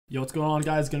Yo, what's going on,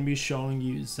 guys? Gonna be showing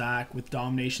you Zac with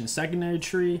Domination secondary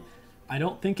tree. I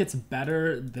don't think it's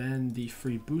better than the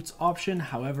free boots option.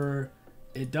 However,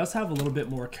 it does have a little bit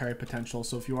more carry potential.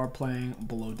 So if you are playing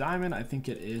below diamond, I think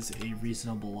it is a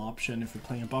reasonable option. If you're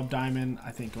playing above diamond,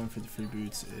 I think going for the free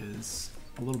boots is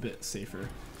a little bit safer.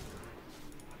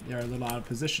 They're a little out of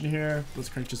position here.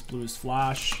 Blitzcrank just blew his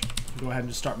flash. Go ahead and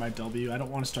just start my W. I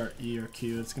don't want to start E or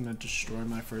Q. It's gonna destroy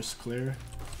my first clear.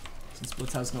 Since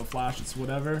Blitz has no flash, it's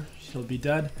whatever. He'll be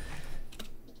dead.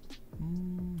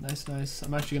 Nice, nice.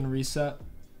 I'm actually gonna reset.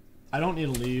 I don't need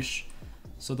a leash.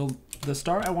 So the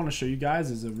start I want to show you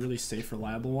guys is a really safe,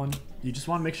 reliable one. You just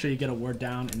want to make sure you get a ward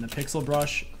down in the pixel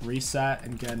brush, reset,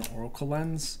 and get an oracle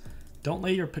lens. Don't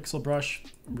lay your pixel brush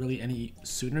really any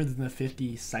sooner than the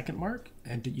 50-second mark,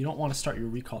 and you don't want to start your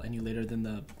recall any later than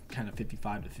the kind of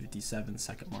 55 to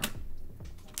 57-second mark.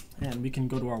 And we can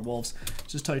go to our wolves.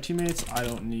 Just tell your teammates, I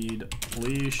don't need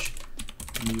leash,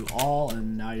 you all,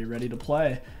 and now you're ready to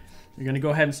play. You're gonna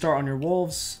go ahead and start on your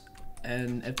wolves,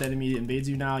 and if the enemy invades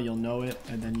you now, you'll know it,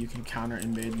 and then you can counter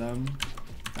invade them.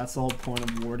 That's the whole point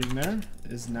of warding there,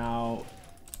 is now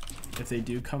if they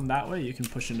do come that way, you can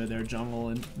push into their jungle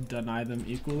and deny them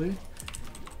equally.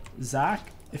 Zac,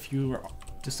 if you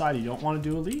decide you don't want to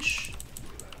do a leash,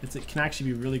 it can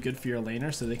actually be really good for your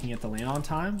laner so they can get the lane on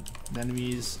time. The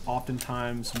enemies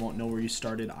oftentimes won't know where you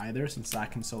started either, since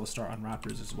Zac can solo start on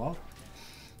raptors as well.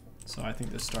 So I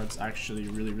think this start's actually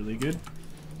really, really good.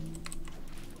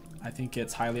 I think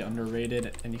it's highly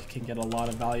underrated and you can get a lot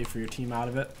of value for your team out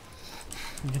of it.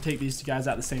 You can take these two guys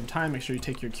at the same time. Make sure you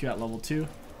take your Q at level 2.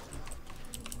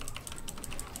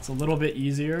 It's a little bit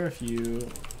easier if you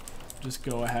just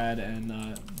go ahead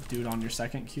and do it on your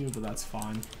second Q, but that's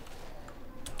fine.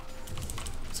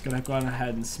 Just gonna go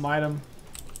ahead and smite him.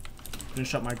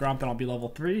 Finish up my grump and I'll be level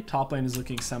 3. Top lane is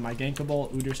looking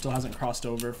semi-gankable. Udyr still hasn't crossed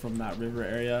over from that river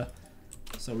area,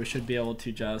 so we should be able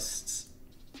to just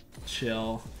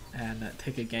chill and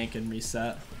take a gank and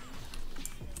reset.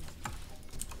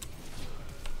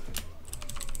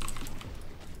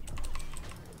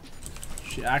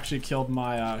 She actually killed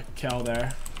my 𝐒𝐂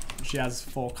there. She has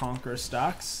full conquer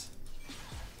stacks.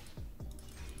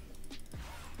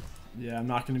 Yeah, I'm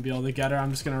not going to be able to get her.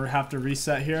 I'm just going to have to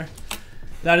reset here.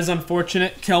 That is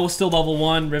unfortunate. 𝐒𝐂 was still level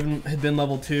 1. Riven had been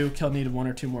level 2. 𝐒𝐂 needed 1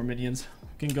 or 2 more minions.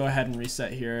 We can go ahead and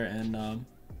reset here and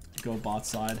go bot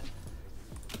side.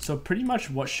 So pretty much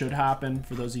what should happen,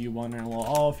 for those of you wondering, well,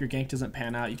 oh, if your gank doesn't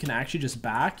pan out, you can actually just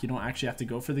back. You don't actually have to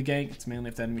go for the gank. It's mainly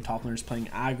if the enemy top laner is playing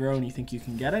aggro and you think you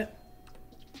can get it.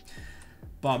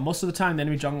 But most of the time, the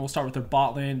enemy jungle will start with their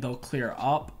bot lane. They'll clear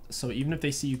up. So even if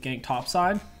they see you gank top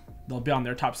side, they'll be on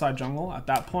their top side jungle at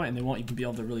that point, and they won't even be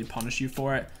able to really punish you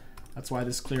for it. That's why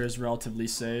this clear is relatively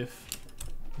safe.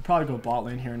 We'll probably go bot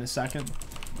lane here in a second.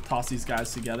 Toss these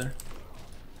guys together.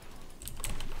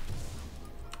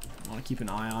 I want to keep an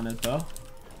eye on it though.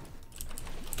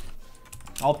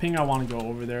 I'll ping. I want to go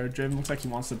over there. Draven looks like he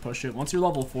wants to push it. Once you're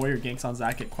level 4, your ganks on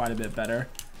Zac get quite a bit better.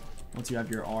 Once you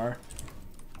have your R.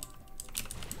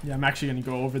 Yeah, I'm actually going to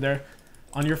go over there.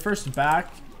 On your first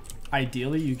back,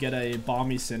 ideally you get a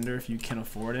Balmy Cinder if you can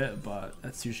afford it, but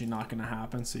that's usually not going to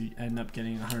happen, so you end up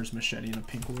getting a Hunter's Machete and a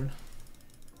pink ward.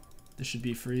 This should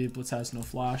be free. Blitz has no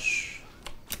flash.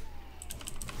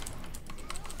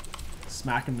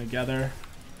 Smack them together.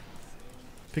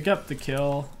 Pick up the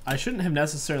kill. I shouldn't have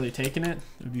necessarily taken it.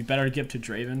 It would be better to give to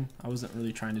Draven. I wasn't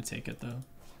really trying to take it though.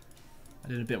 I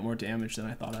did a bit more damage than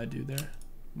I thought I'd do there.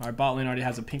 My bot lane already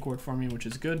has a pink ward for me, which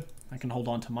is good. I can hold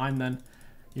on to mine then.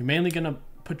 You're mainly going to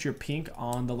put your pink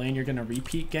on the lane you're going to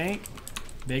repeat gank.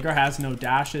 Veigar has no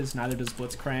dashes, neither does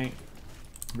Blitzcrank.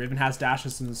 Riven has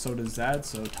dashes and so does Zed,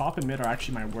 so top and mid are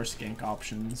actually my worst gank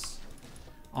options.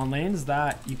 On lanes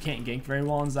that you can't gank very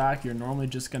well on Zac, you're normally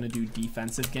just going to do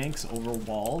defensive ganks over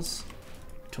walls,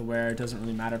 to where it doesn't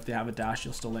really matter if they have a dash,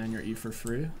 you'll still land your E for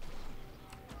free.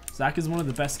 Zac is one of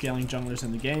the best scaling junglers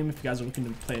in the game. If you guys are looking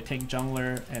to play a tank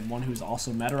jungler and one who's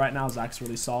also meta right now, Zac's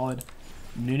really solid.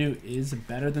 Nunu is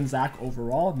better than Zac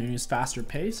overall. Nunu's faster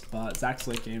paced, but Zac's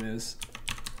late game is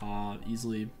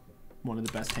easily one of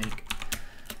the best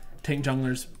tank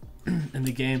junglers in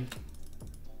the game.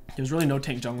 There's really no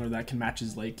tank jungler that can match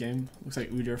his late game. Looks like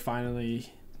Udyr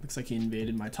finally, looks like he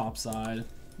invaded my top side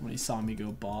when he saw me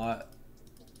go bot.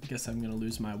 I guess I'm going to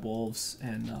lose my wolves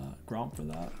and gromp for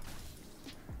that.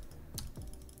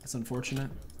 That's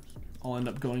unfortunate. I'll end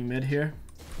up going mid here.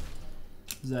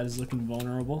 Zed is looking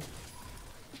vulnerable.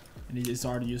 And he's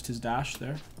already used his dash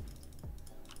there.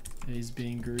 And he's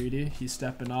being greedy. He's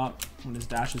stepping up when his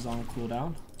dash is on a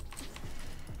cooldown.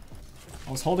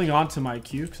 I was holding on to my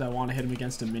Q because I want to hit him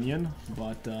against a minion,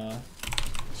 but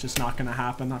It's just not gonna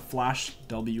happen. That flash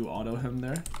W auto him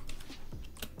there.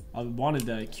 I wanted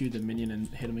to Q the minion and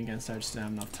hit him against it. I just didn't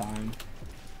have enough time.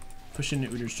 Push into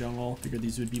𝐒𝐻𝐿's jungle. Figured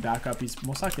these would be back up. He's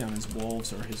most likely on his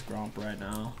wolves or his gromp right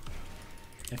now.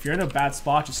 If you're in a bad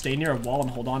spot, just stay near a wall and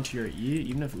hold on to your E.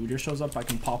 Even if 𝐒𝐻𝐿 shows up, I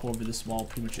can pop over this wall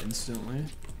pretty much instantly.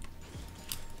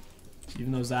 So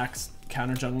even though Zac's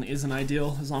counter jungling isn't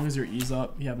ideal, as long as your E's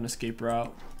up, you have an escape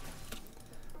route.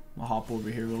 I'll hop over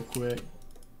here real quick.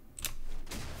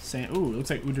 Saying, ooh, it looks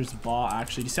like 𝐒𝐻𝐿's bot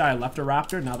actually. Do you see how I left a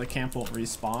raptor? Now the camp won't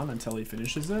respawn until he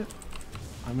finishes it.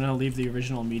 I'm gonna leave the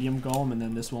original medium golem, and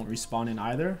then this won't respawn in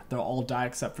either. They'll all die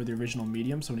except for the original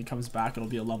medium, so when he comes back, it'll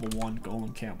be a level 1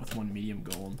 golem camp with 1 medium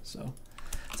golem. So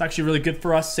it's actually really good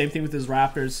for us. Same thing with his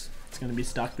raptors. It's gonna be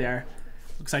stuck there.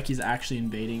 Looks like he's actually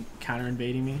invading, counter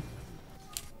invading me.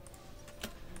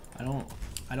 I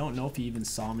don't know if he even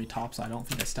saw me top, so I don't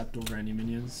think I stepped over any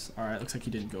minions. All right, looks like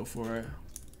he didn't go for it.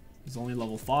 He's only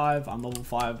level 5. I'm level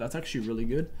 5. That's actually really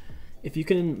good. If you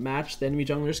can match the enemy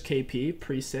jungler's KP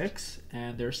pre-6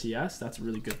 and their CS, that's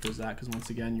really good for Zac, because once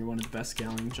again, you're one of the best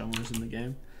scaling junglers in the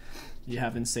game. You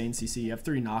have insane CC. You have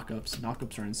 3 knockups.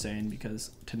 Knockups are insane because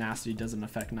tenacity doesn't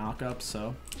affect knockups,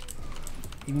 so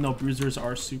even though bruisers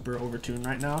are super overtuned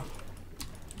right now,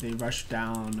 they rush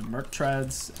down Merc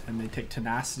Treads and they take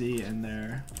tenacity in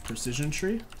their precision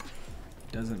tree.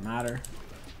 Doesn't matter.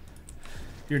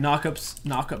 Your knockups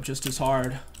knock up just as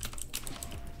hard.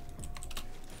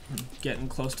 Getting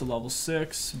close to level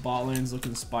 6. Bot lane's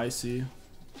looking spicy.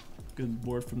 Good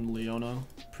board from Leona.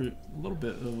 A little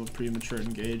bit of a premature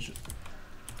engage.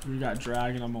 We got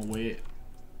dragon. I'm gonna wait.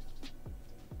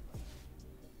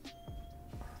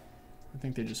 I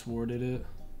think they just warded it.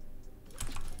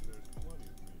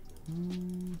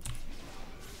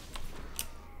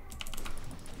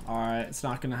 Alright, it's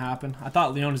not gonna happen. I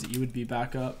thought Leona's E would be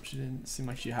back up. She didn't seem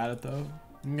like she had it though.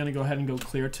 I'm gonna go ahead and go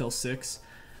clear till 6.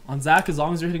 On Zac, as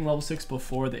long as you're hitting level 6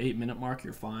 before the 8-minute mark,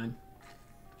 you're fine.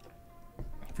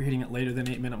 If you're hitting it later than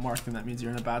 8-minute mark, then that means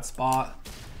you're in a bad spot.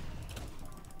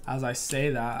 As I say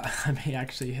that, I may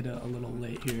actually hit it a little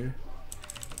late here.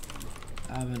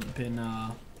 I haven't been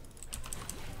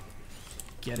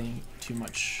getting too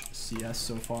much CS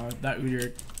so far. That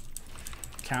𝐒𝐻𝐿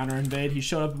counter invade. He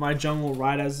showed up in my jungle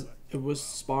right as it was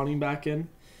spawning back in.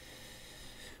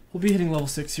 We'll be hitting level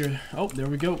 6 here. Oh, there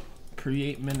we go.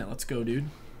 Pre-8-minute. Let's go, dude.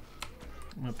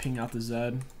 I'm gonna ping out the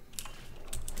Zed.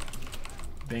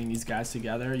 Bang these guys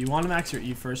together. You want to max your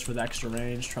E first for the extra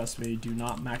range. Trust me, do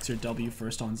not max your W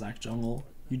first on Zac Jungle.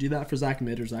 You do that for Zac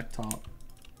mid or Zac top.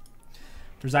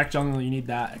 For Zac Jungle, you need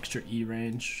that extra E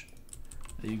range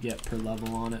that you get per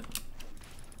level on it.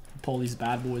 Pull these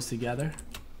bad boys together.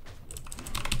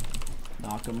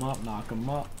 Knock them up, knock them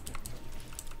up.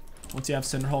 Once you have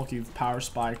Cinderhulk, you've power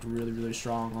spiked really, really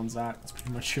strong on Zac. It's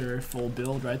pretty much your full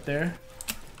build right there.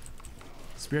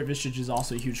 Spirit Visage is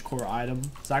also a huge core item.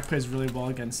 Zac plays really well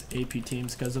against AP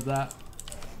teams because of that.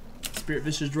 Spirit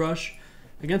Visage rush.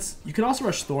 You can also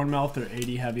rush Thornmouth or AD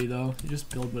heavy though. You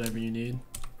just build whatever you need.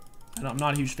 And I'm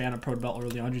not a huge fan of Pro Belt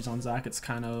early hundreds on Zac. It's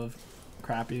kind of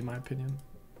crappy in my opinion.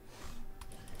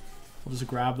 We'll just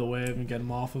grab the wave and get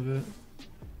him off of it.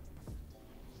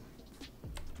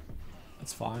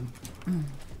 That's fine.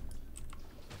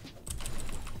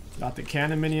 Got the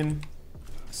cannon minion.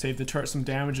 Saved the turret some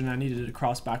damage, and I needed to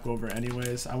cross back over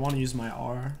anyways. I want to use my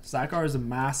R. Zac R is a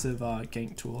massive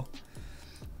gank tool.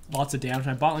 Lots of damage.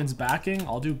 My bot lane's backing.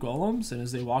 I'll do golems, and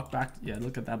as they walk back, yeah,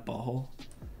 look at that butthole.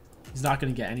 He's not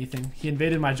going to get anything. He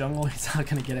invaded my jungle. He's not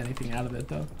going to get anything out of it,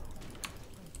 though.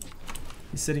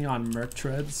 He's sitting on Merc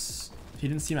Treads. He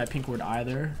didn't see my pink ward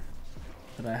either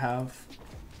that I have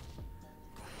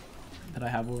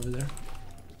over there.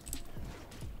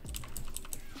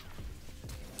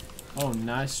 Oh,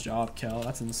 nice job, 𝐒𝐿.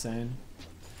 That's insane.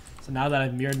 So now that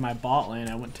I've mirrored my bot lane,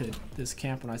 I went to this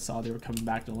camp when I saw they were coming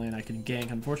back to lane. I can gank.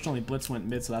 Unfortunately, Blitz went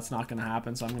mid, so that's not going to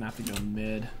happen. So I'm going to have to go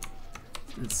mid.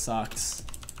 It sucks.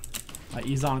 My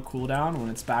E's on cooldown. When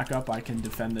it's back up, I can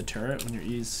defend the turret. When your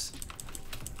E's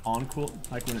on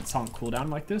like when it's on cooldown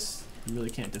like this, you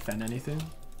really can't defend anything.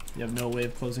 You have no way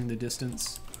of closing the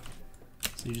distance.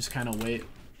 So you just kind of wait.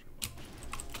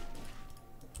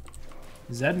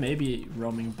 Zed may be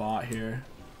roaming bot here.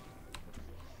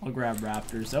 I'll grab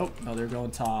raptors. Oh, no, they're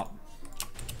going top.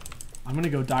 I'm gonna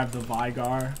go dive the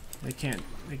Veigar. They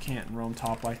can't roam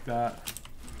top like that.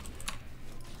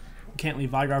 Can't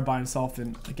leave Veigar by himself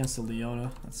against the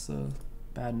Leona. That's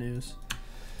bad news.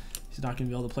 He's not gonna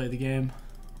be able to play the game.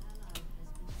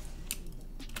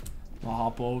 I'll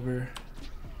hop over.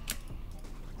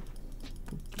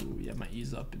 Ooh, yeah, my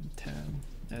E's up in 10.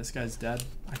 Yeah, this guy's dead.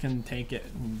 I can tank it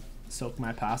and soak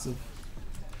my passive.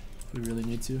 if we really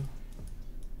need to.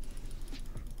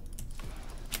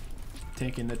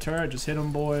 Taking the turret, just hit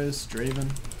him, boys.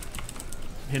 Draven.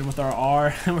 Hit him with our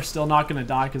R, and we're still not gonna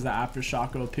die because the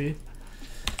aftershock OP.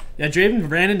 Yeah, Draven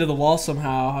ran into the wall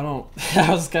somehow. I don't. That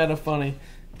was kind of funny.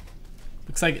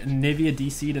 Looks like Nivea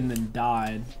DC'd and then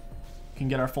died. Can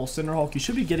get our full Cinder Hulk. You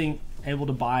should be able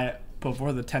to buy it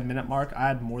before the 10-minute mark. I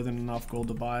had more than enough gold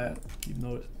to buy it, even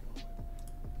though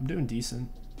I'm doing decent.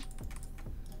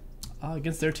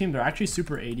 Against their team, they're actually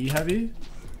super AD heavy.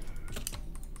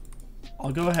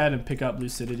 I'll go ahead and pick up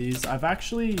Lucidities. I've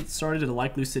actually started to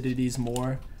like Lucidities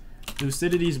more.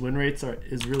 Lucidities win rates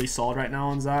is really solid right now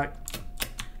on Zac.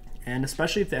 And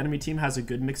especially if the enemy team has a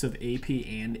good mix of AP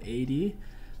and AD,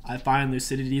 I find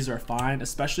Lucidities are fine,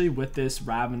 especially with this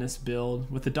Ravenous build.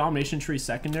 With the Domination Tree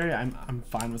secondary, I'm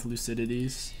fine with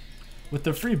Lucidities. With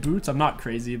the free boots, I'm not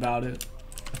crazy about it.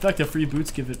 I feel like the free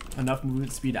boots give it enough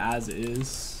movement speed as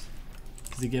is,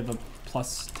 because they give a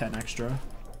plus 10 extra.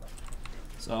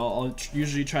 So I'll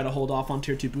usually try to hold off on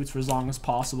tier 2 boots for as long as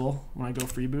possible when I go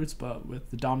free boots, but with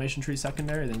the Domination Tree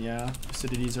secondary, then yeah,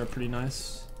 Lucidities are pretty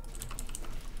nice.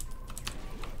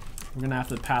 We're gonna have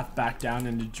to path back down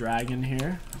into Dragon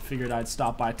here. I figured I'd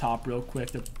stop by top real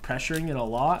quick. They're pressuring it a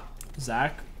lot.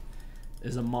 Zac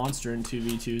is a monster in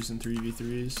 2v2s and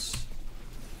 3v3s.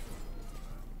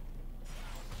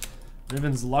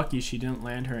 Riven's lucky she didn't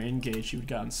land her engage. She would have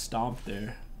gotten stomped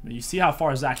there. But you see how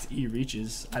far Zac's E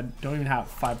reaches. I don't even have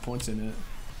 5 points in it.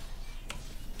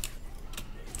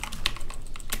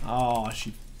 Oh,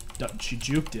 she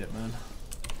juked it, man.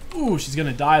 Ooh, she's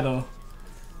gonna die though.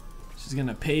 She's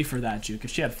gonna pay for that juke. If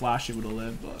she had flash, she would have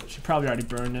lived, but she probably already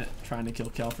burned it trying to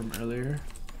kill 𝐒𝐿 from earlier.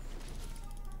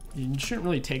 You shouldn't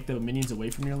really take the minions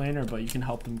away from your laner, but you can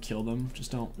help them kill them.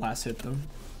 Just don't last hit them.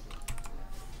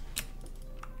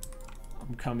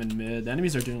 I'm coming mid. The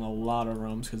enemies are doing a lot of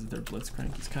roams because of their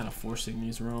Blitzcrank. He's kind of forcing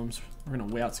these roams. We're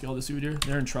gonna way outscale this Udyr.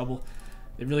 They're in trouble.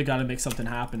 They really got to make something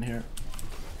happen here.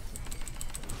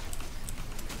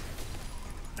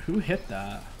 Who hit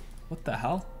that? What the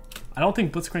hell? I don't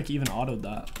think Blitzcrank even autoed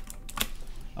that.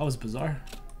 That was bizarre.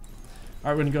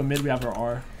 Alright, we're gonna go mid. We have our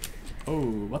R. Oh,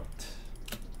 what?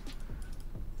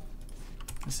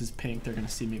 This is pink. They're gonna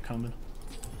see me coming.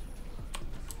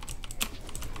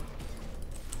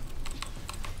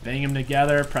 Bang them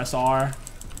together. Press R.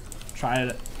 Try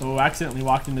it. Oh, accidentally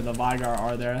walked into the Veigar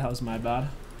R there. That was my bad.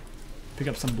 Pick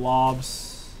up some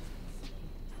blobs.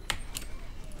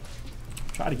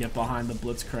 Try to get behind the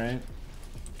Blitzcrank.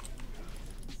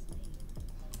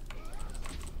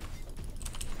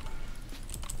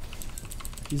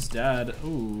 He's dead.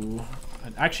 Ooh.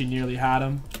 I actually nearly had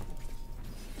him.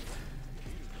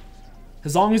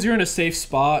 As long as you're in a safe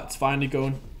spot, it's fine to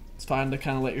go. It's fine to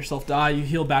kind of let yourself die. You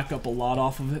heal back up a lot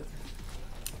off of it.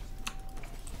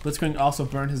 Blitzcrank also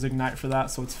burned his ignite for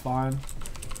that, so it's fine.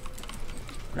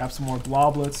 Grab some more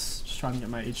bloblets. Just trying to get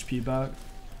my HP back.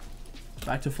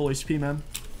 Back to full HP, man.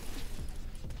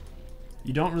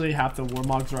 You don't really have to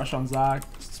Warmog's Rush on Zac.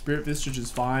 Spirit Visage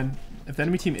is fine. If the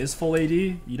enemy team is full AD,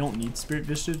 you don't need Spirit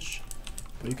Visage,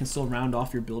 but you can still round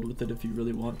off your build with it if you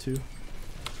really want to.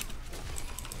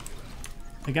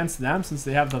 Against them, since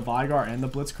they have the Veigar and the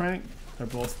Blitzcrank, they're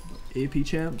both AP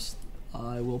champs,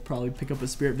 I will probably pick up a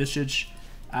Spirit Visage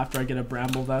after I get a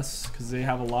Bramble Vest, because they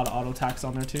have a lot of auto attacks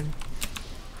on their team.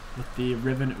 With the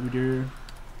Riven, Udyr,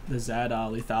 the Zed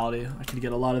lethality, I could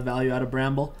get a lot of value out of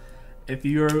Bramble. If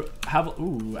you have,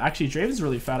 ooh, actually Draven's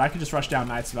really fat. I could just rush down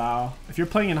Knight's Vow. If you're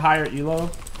playing in higher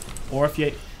elo, or if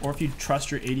you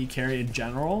trust your AD carry in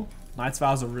general, Knight's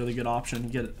Vow is a really good option. You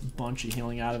get a bunch of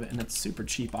healing out of it, and it's a super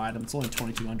cheap item. It's only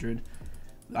 2,200.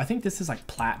 I think this is like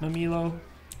platinum elo.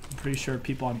 I'm pretty sure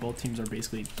people on both teams are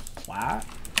basically plat.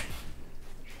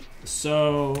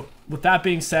 So with that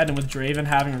being said, and with Draven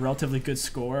having a relatively good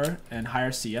score and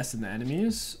higher CS than the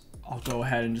enemies, I'll go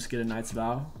ahead and just get a Knight's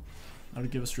Vow. That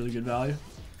would give us really good value.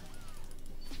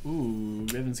 Ooh,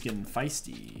 Riven's getting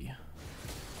feisty.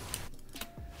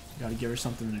 Gotta give her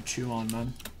something to chew on,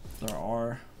 man. There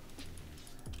are.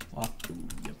 Well,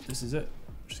 yep, this is it.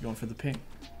 Just going for the pink.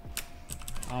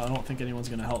 I don't think anyone's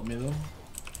gonna help me though.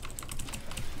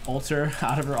 Alter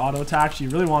out of her auto attack. She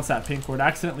really wants that pink ward.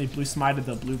 Accidentally blue smited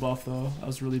the blue buff though. That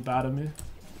was really bad of me.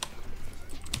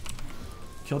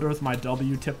 Killed her with my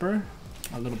W tipper.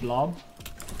 My little blob.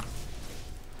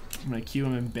 I'm gonna Q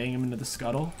him and bang him into the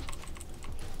scuttle.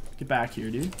 Get back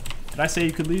here, dude. Did I say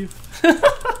you could leave?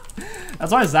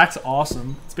 That's why Zac's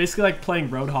awesome. It's basically like playing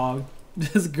Roadhog.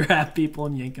 Just grab people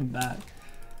and yank them back.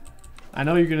 I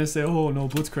know you're gonna say, oh no,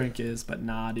 Blitzcrank is, but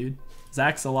nah, dude.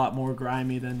 Zac's a lot more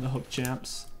grimy than the hook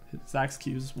champs. Zac's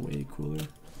Q is way cooler.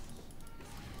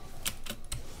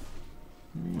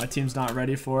 My team's not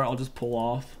ready for it. I'll just pull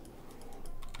off.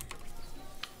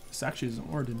 This actually isn't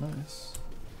worded nice.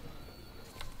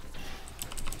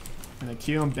 Gonna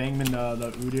Q and bang him into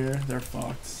the Udyr. They're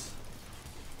fucked.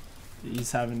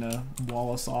 He's having to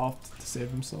wall us off to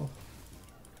save himself.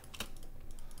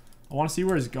 I want to see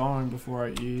where he's going before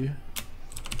I E.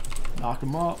 Knock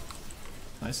him up.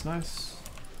 Nice, nice.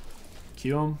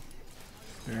 Q him.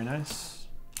 Very nice.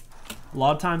 A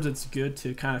lot of times it's good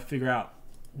to kind of figure out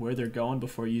where they're going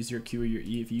before you use your Q or your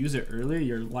E. If you use it early,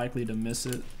 you're likely to miss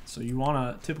it. So you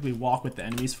want to typically walk with the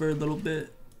enemies for a little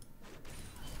bit.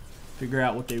 Figure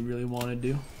out what they really want to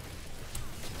do.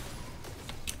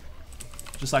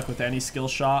 Just like with any skill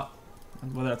shot,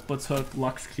 whether it's Blitz Hook,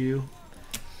 Lux Q,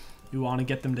 you want to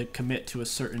get them to commit to a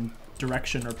certain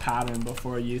direction or pattern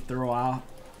before you throw out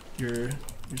your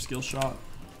skill shot.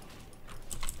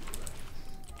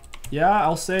 Yeah,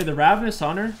 I'll say the Ravenous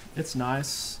Hunter, it's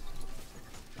nice.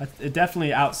 It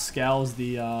definitely outscales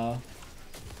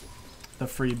the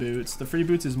free boots. The free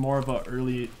boots is more of a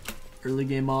early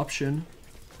game option.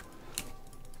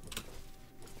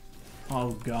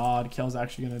 Oh god, 𝐒𝐿's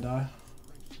actually gonna die.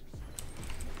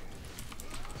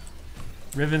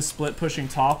 Riven split pushing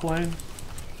top lane.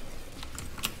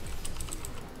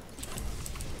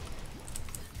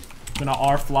 Gonna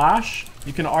R flash.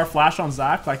 You can R flash on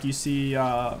Zac like you see.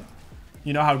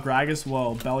 You know how Gragas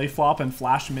will belly flop and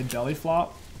flash mid belly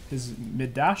flop, his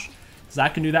mid dash.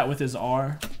 Zac can do that with his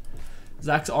R.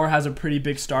 Zac's R has a pretty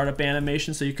big startup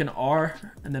animation, so you can R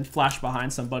and then flash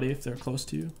behind somebody if they're close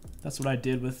to you. That's what I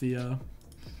did with the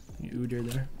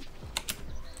Udyr there.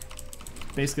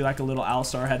 Basically like a little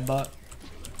Alistar headbutt.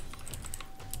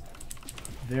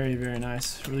 Very, very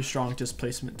nice. Really strong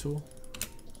displacement tool.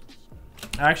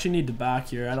 I actually need to back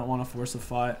here. I don't want to force a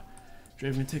fight.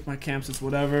 Draven can take my camps, it's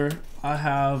whatever. I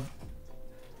have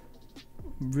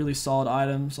really solid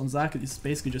items. On Zac, it's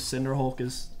basically just Cinderhulk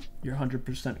is your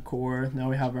 100% core. Now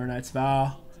we have our Knight's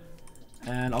Vow.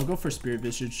 And I'll go for Spirit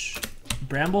Visage.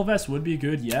 Bramble Vest would be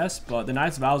good, yes, but the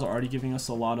Knight's Vow is already giving us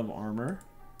a lot of armor.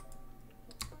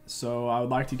 So I would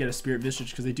like to get a Spirit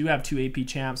Visage because they do have 2 AP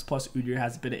champs, plus Udyr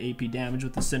has a bit of AP damage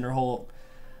with the Cinderhulk.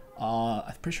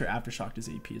 I'm pretty sure Aftershock does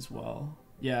AP as well.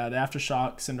 Yeah, the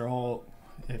Aftershock, Cinderhulk.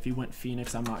 If he went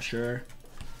Phoenix, I'm not sure.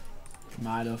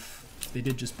 Might have. They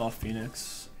did just buff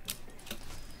Phoenix.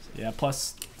 So yeah,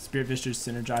 plus Spirit Visage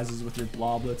synergizes with your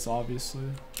Bloblets, obviously.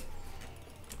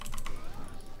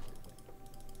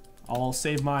 I'll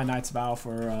save my Knight's Vow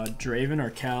for Draven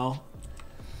or 𝐒𝐿.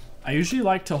 I usually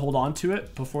like to hold on to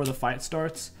it before the fight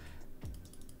starts.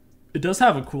 It does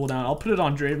have a cooldown. I'll put it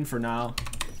on Draven for now.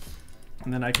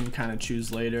 And then I can kind of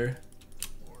choose later.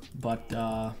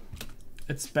 But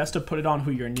it's best to put it on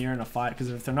who you're near in a fight, because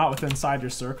if they're not within inside your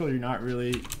circle, you're not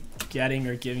really getting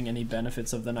or giving any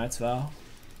benefits of the Knight's Vow.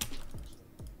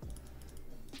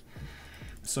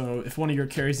 So if one of your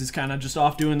carries is kind of just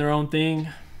off doing their own thing,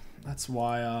 that's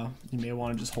why you may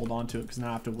want to just hold on to it, because now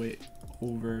I have to wait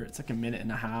over, it's like a minute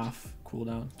and a half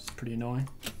cooldown. It's pretty annoying.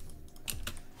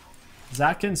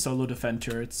 Zac can solo defend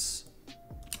turrets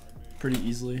pretty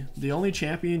easily. The only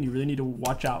champion you really need to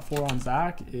watch out for on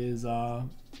Zac is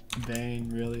Vayne,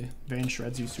 really. Vayne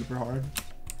shreds you super hard.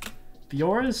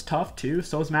 Fiora is tough too,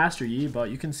 so is Master Yi, but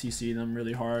you can CC them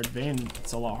really hard. Vayne,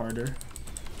 it's a lot harder.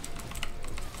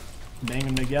 Bang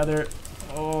them together.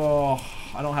 Oh,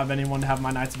 I don't have anyone to have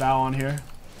my Knight's Vow on here.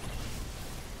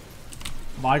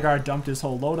 Veigar dumped his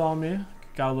whole load on me.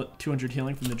 Got 200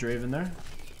 healing from the Draven there.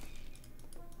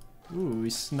 Ooh, he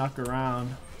snuck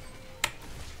around.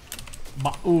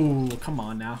 Ooh, come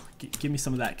on now. Give me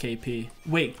some of that KP.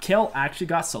 Wait, 𝐒𝐿 actually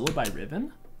got soloed by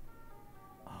Riven?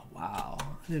 Oh, wow.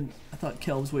 I thought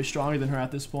𝐒𝐿 was way stronger than her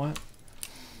at this point.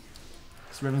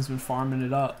 This Riven's been farming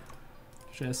it up.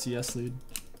 She has CS lead.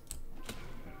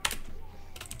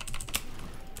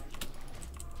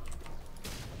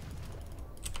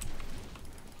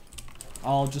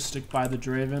 I'll just stick by the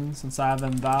Draven since I have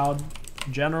them vowed.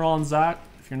 General on Zac,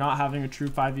 if you're not having a true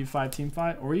 5v5 team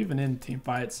fight, or even in team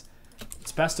fights,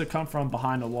 it's best to come from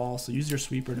behind a wall, so use your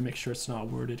sweeper to make sure it's not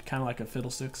worded. Kind of like a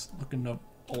Fiddlesticks looking to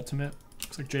ultimate.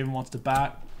 Looks like Draven wants to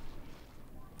back.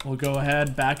 We'll go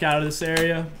ahead, back out of this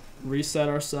area, reset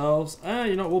ourselves.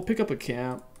 You know, we'll pick up a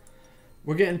camp.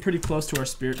 We're getting pretty close to our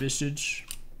Spirit Visage,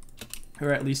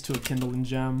 or at least to a Kindling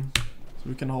Gem, so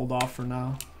we can hold off for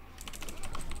now.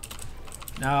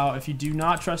 Now, if you do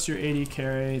not trust your AD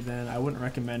carry, then I wouldn't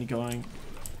recommend going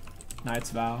Knight's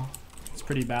Vow. It's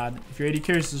pretty bad. If your AD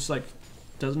carry is just like,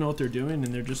 doesn't know what they're doing and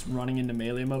they're just running into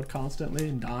melee mode constantly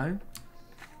and dying,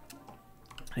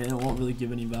 and it won't really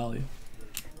give any value.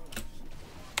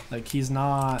 Like, he's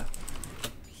not,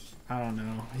 I don't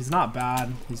know, he's not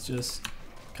bad. He's just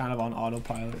kind of on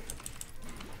autopilot.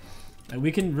 And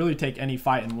we can really take any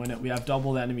fight and win it. We have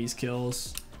double the enemy's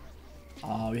kills.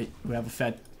 We have a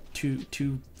fed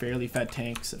two fairly fed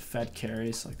tanks, a fed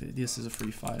carries. Like this is a free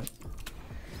fight.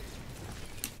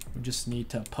 We just need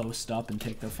to post up and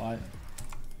take the fight.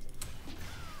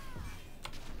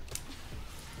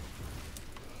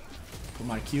 Put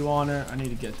my Q on her. I need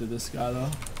to get to this guy though.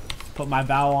 Put my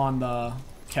bow on the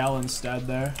𝐒𝐿 instead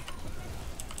there.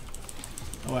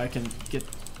 Oh, I can get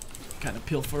kind of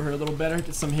peel for her a little better.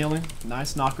 Get some healing.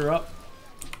 Nice, knock her up.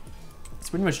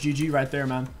 It's pretty much GG right there,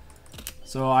 man.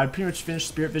 So I pretty much finished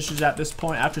Spirit Visage at this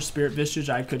point. After Spirit Visage,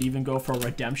 I could even go for a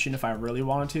Redemption if I really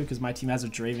wanted to, because my team has a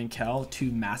Draven 𝐒𝐿,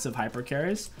 2 massive hyper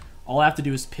carries. All I have to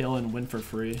do is peel and win for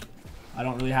free. I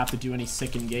don't really have to do any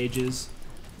sick engages.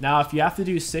 Now, if you have to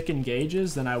do sick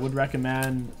engages, then I would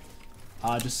recommend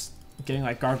just getting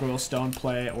like Gargoyle Stone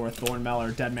play or Thornmail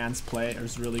or Dead Man's play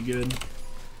is really good.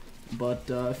 But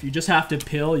if you just have to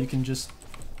pill, you can just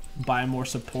buy more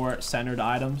support centered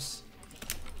items.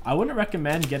 I wouldn't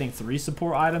recommend getting 3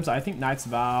 support items. I think Knight's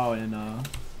Vow and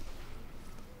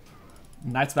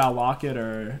Knight's Vow Locket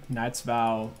or Knight's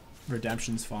Vow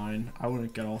Redemption's fine. I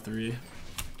wouldn't get all 3.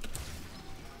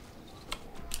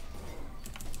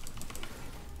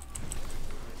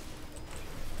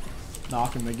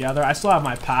 Knock them together. I still have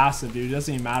my passive, dude. It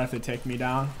doesn't even matter if they take me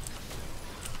down.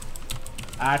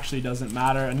 Actually doesn't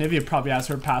matter. Anivia probably has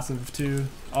her passive too.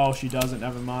 Oh, she doesn't.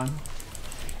 Never mind.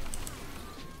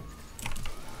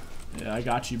 Yeah, I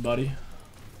got you, buddy.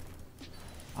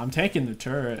 I'm taking the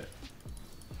turret.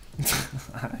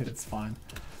 It's fine.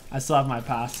 I still have my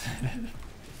passive.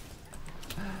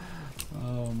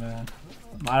 Oh man,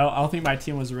 I don't think my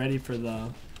team was ready for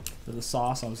the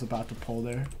sauce I was about to pull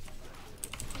there.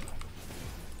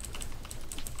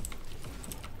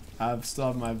 I still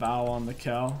have my vow on the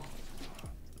𝐒𝐿.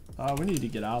 We need to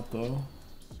get out though.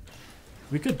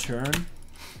 We could turn,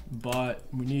 but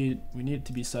we need it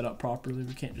to be set up properly.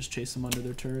 We can't just chase them under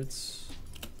their turrets.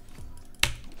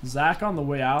 Zac on the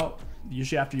way out.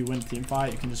 Usually after you win a team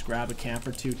fight, you can just grab a camp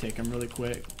or 2, take them really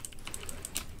quick.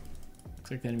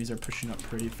 Looks like the enemies are pushing up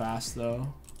pretty fast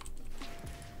though.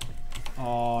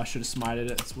 Oh, I should have smited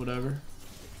it. It's whatever.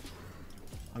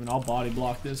 I mean, I'll body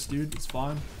block this, dude. It's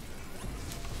fine.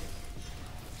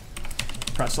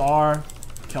 Press R.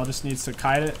 𝐒𝐿 just needs to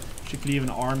kite it. She could even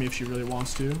arm me if she really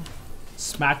wants to.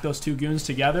 Smack those 2 goons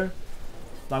together.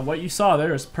 Like what you saw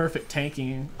there is perfect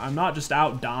tanking. I'm not just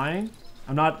out dying.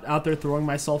 I'm not out there throwing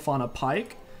myself on a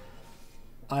pike.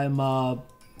 I'm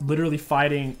literally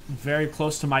fighting very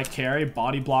close to my carry,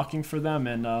 body blocking for them,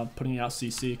 and putting out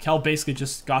CC. 𝐒𝐿 basically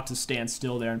just got to stand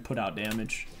still there and put out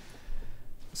damage.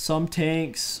 Some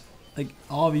tanks, like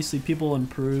obviously people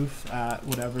improve at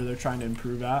whatever they're trying to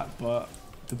improve at, but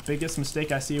the biggest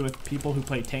mistake I see with people who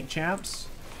play tank champs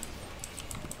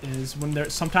is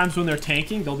sometimes when they're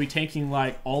tanking, they'll be tanking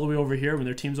like all the way over here when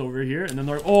their team's over here, and then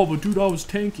they're like, oh, but dude, I was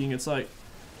tanking. It's like,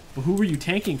 but who were you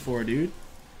tanking for, dude?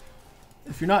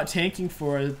 If you're not tanking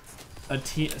for a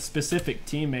specific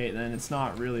teammate, then it's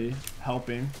not really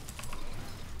helping.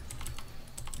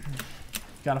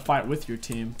 You gotta fight with your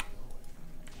team.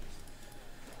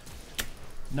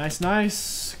 Nice,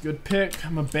 nice. Good pick.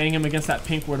 I'm gonna bang him against that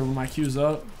pink ward when my Q's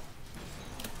up.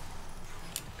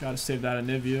 Gotta save that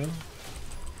Anivia.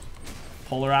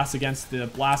 Pull her ass against the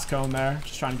blast cone there.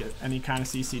 Just trying to get any kind of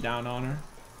CC down on her.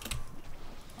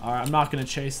 Alright, I'm not gonna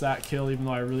chase that kill even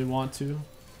though I really want to.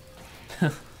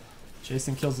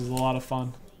 Chasing kills is a lot of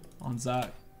fun on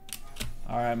Zac.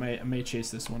 Alright, I may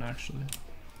chase this one actually.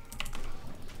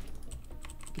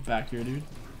 Get back here, dude.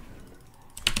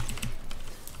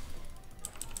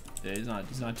 Yeah, he's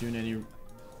not doing any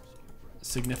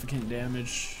significant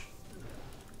damage.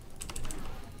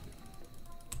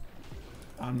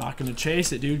 I'm not gonna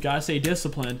chase it, dude. Gotta stay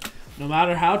disciplined. No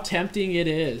matter how tempting it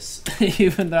is.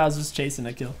 Even though I was just chasing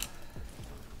a kill.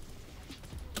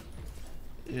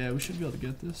 Yeah, we should be able to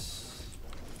get this.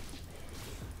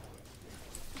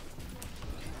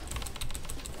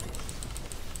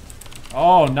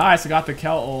 Oh, nice. I got the 𝐒𝐿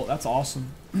ult. That's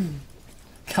awesome.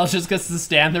 𝐒𝐿 just gets to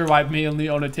stand there while me and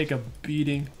Leona take a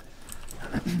beating.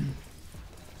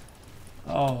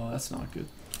 Oh, that's not good.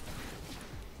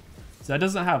 So that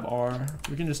doesn't have R.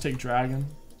 We can just take Dragon.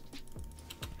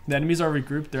 The enemies are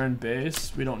regrouped. They're in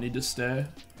base. We don't need to stay.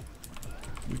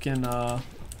 We can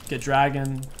get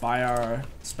Dragon,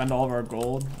 spend all of our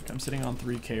gold. Like I'm sitting on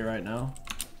 3k right now.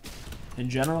 In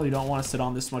general, you don't want to sit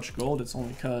on this much gold. It's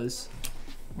only because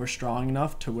we're strong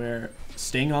enough to where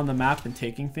staying on the map and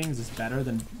taking things is better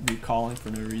than recalling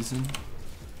for no reason.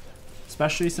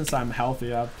 Especially since I'm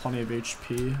healthy, I have plenty of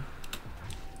HP.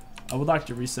 I would like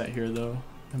to reset here though.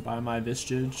 and buy my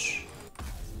Vestige.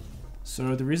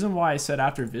 So the reason why I said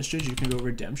after Vestige you can go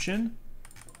Redemption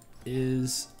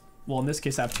is, well, in this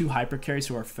case I have 2 hyper carries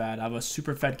who are fed. I have a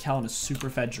super fed Kel and a super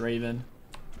fed Draven.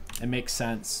 It makes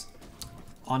sense.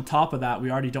 On top of that, we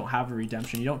already don't have a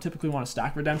Redemption. You don't typically want to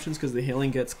stack Redemptions because the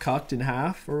healing gets cucked in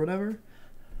half or whatever.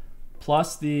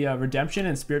 Plus the Redemption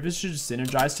and Spirit Visage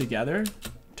synergize together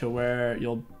to where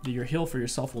your heal for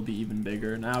yourself will be even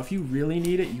bigger. Now, if you really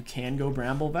need it, you can go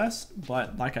Bramble Vest,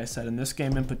 but like I said, in this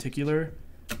game in particular,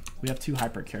 we have 2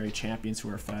 hyper carry champions who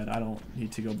are fed. I don't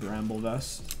need to go Bramble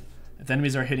Vest. If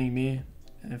enemies are hitting me,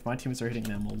 and if my teammates are hitting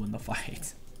them, we'll win the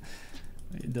fight.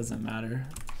 It doesn't matter.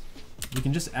 We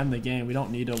can just end the game. We don't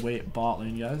need to wait bot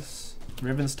lane, guys.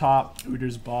 Riven's top,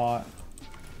 Uder's bot.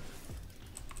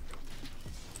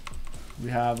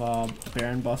 We have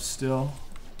Baron buff still.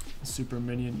 Super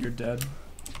minion, you're dead.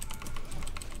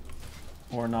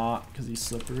 Or not, because he's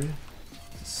slippery.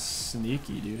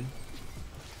 Sneaky, dude.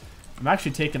 I'm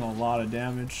actually taking a lot of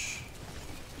damage.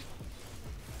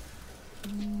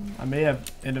 I may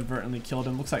have inadvertently killed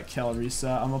him. Looks like 𝐒𝐿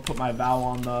reset. I'm going to put my Vow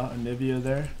on the Anivia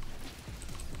there.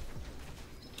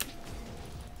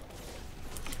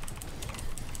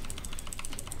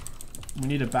 We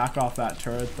need to back off that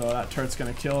turret though. That turret's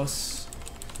going to kill us.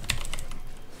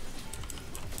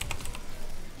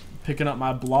 Picking up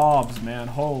my blobs, man.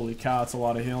 Holy cow, that's a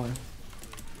lot of healing.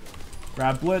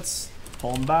 Grab Blitz.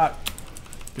 Pull him back.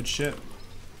 Good shit.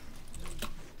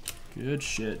 Good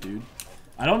shit, dude.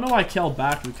 I don't know why 𝐒𝐿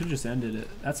backed. We could have just ended it.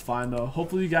 That's fine though.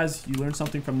 Hopefully you guys, you learned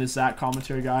something from this Zac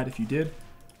commentary guide. If you did,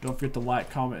 don't forget to like,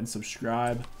 comment, and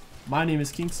subscribe. My name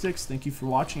is KingStix. Thank you for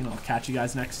watching, and I'll catch you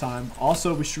guys next time.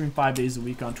 Also, we stream 5 days a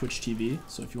week on Twitch TV,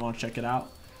 so if you want to check it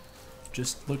out,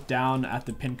 just look down at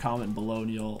the pinned comment below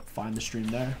and you'll find the stream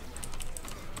there.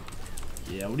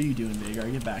 Yeah, what are you doing,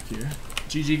 Vagar? Get back here.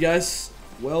 GG, guys.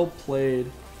 Well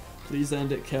played. Please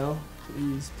end it, 𝐒𝐿.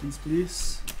 Please, please,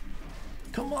 please.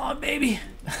 Come on, baby.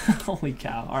 Holy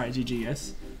cow. All right, GG,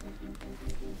 guys.